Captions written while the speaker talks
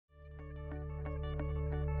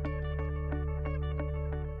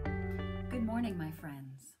morning, my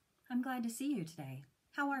friends. I'm glad to see you today.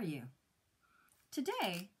 How are you?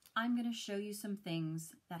 Today, I'm going to show you some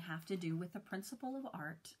things that have to do with the principle of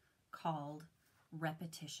art called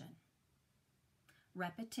repetition.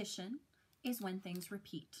 Repetition is when things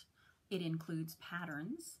repeat. It includes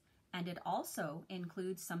patterns, and it also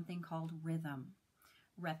includes something called rhythm.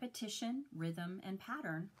 Repetition, rhythm, and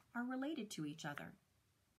pattern are related to each other.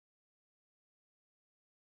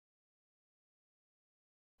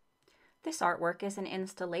 This artwork is an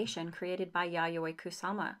installation created by Yayoi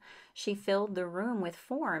Kusama. She filled the room with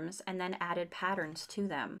forms and then added patterns to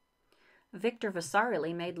them. Victor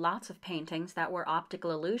Vasarely made lots of paintings that were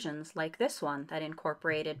optical illusions, like this one that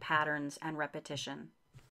incorporated patterns and repetition.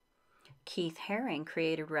 Keith Haring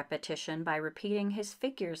created repetition by repeating his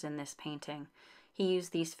figures in this painting. He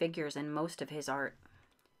used these figures in most of his art.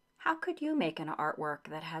 How could you make an artwork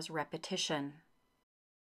that has repetition?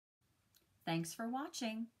 Thanks for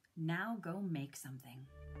watching. Now go make something.